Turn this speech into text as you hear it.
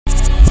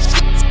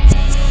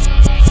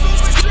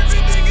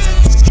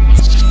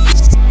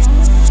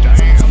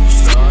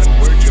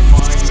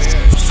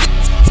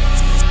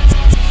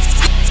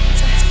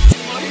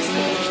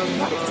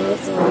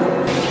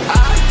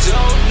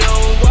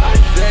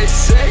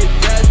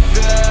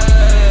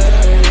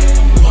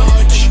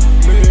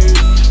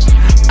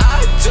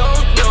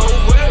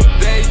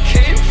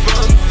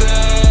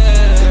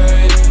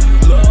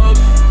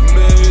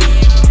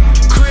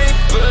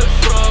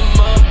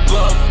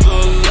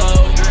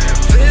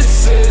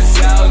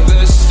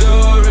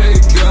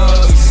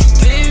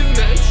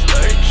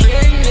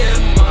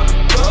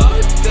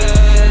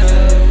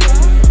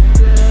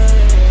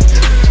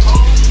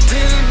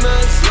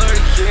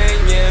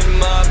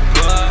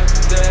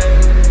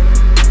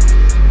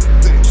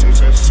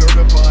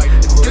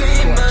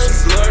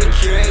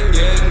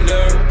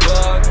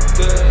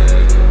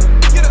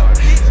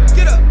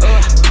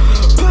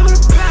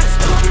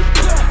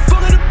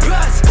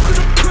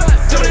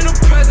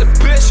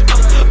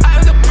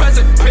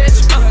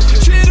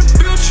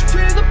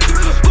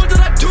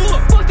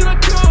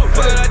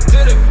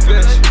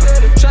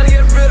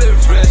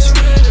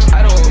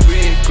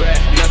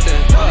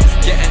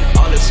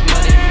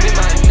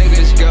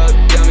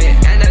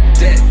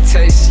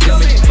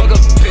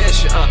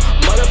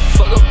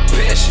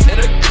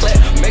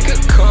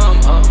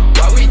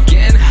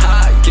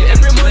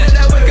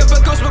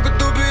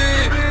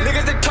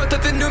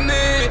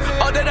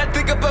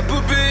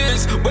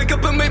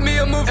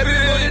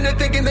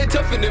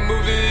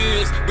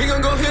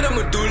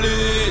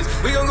duelist.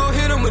 We gon' go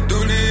hit him with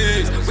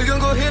duelist. We gon'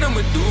 go hit him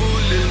with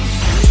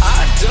duelist.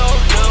 I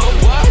don't know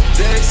why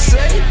they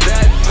say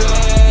that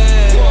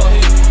they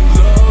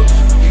love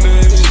me.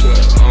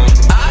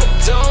 I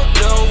don't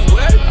know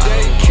where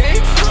they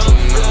came from.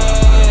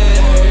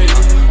 They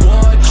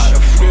watch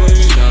me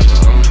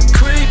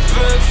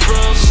creeping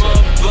from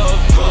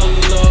above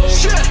below.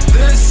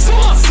 This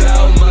is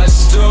how my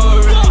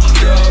story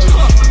goes.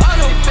 I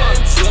don't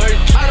flirt,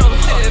 I don't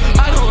hit,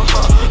 I don't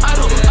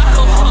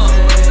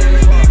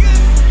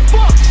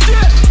fuck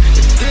shit.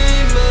 The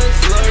demons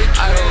lurk,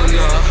 I don't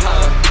know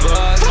how,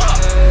 but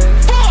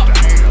fuck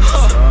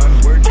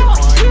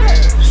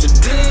shit. The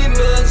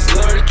demons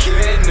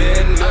lurking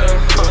in my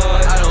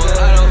heart. I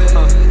don't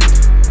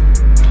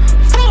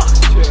fuck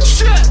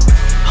shit.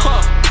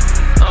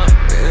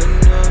 In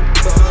the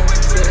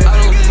body, I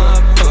don't my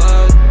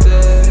body.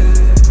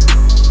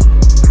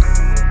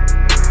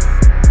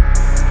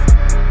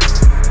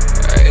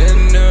 In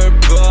her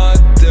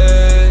body,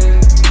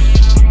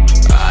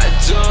 I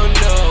don't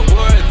know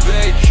where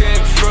they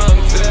came from.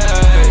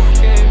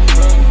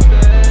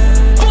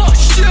 Oh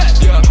shit,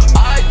 yeah. I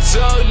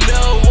don't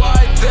know why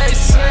they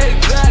say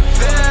that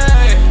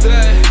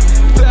they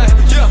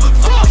yeah.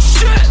 Fuck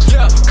shit,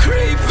 yeah.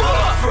 Creep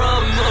up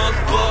from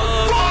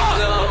above.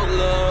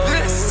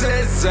 This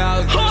is how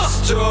the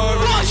story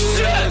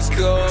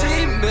goes.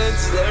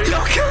 Demons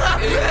lurking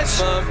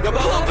in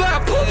my